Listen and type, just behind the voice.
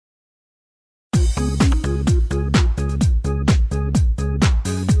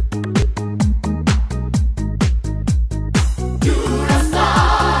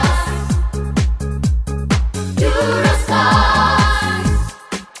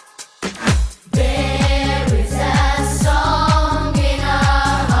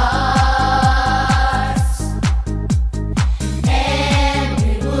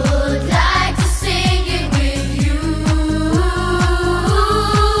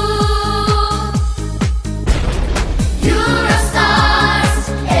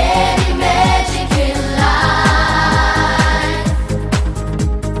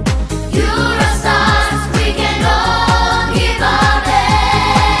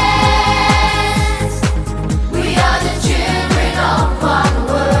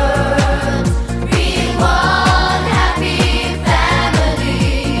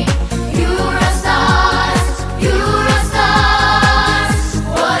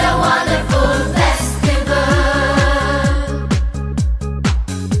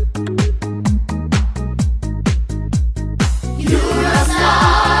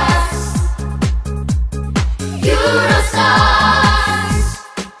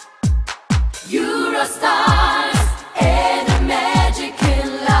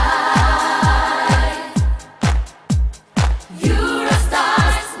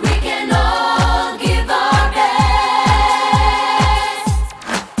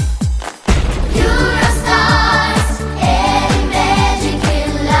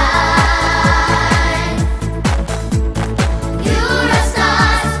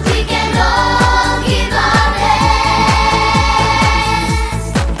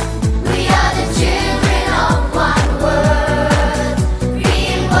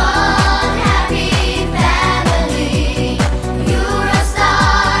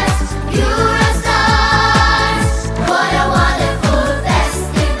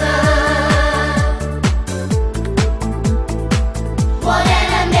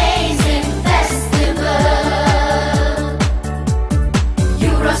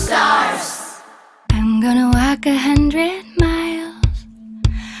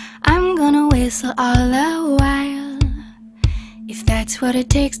whistle all the while, if that's what it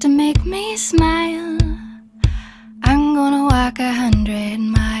takes to make me smile. I'm gonna walk 100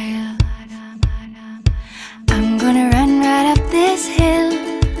 miles. I'm gonna run right up this hill,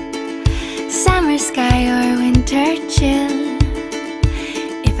 summer sky or winter chill.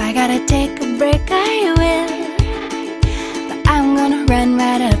 If I gotta take a break, I will, but I'm gonna run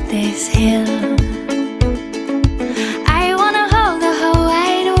right up this hill. I wanna hold the whole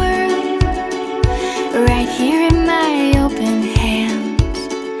wide world right here in my open hands.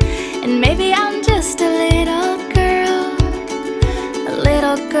 And maybe I'm just a little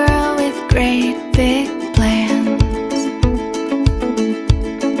girl with great big plans.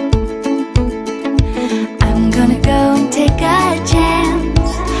 I'm gonna go and take a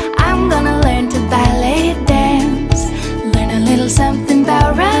chance. I'm gonna learn to ballet dance, learn a little something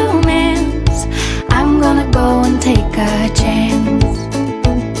about romance. I'm gonna go and take a chance.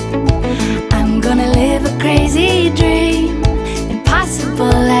 I'm gonna live a crazy dream,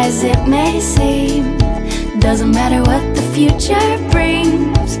 impossible as it may seem. Doesn't matter what the future brings,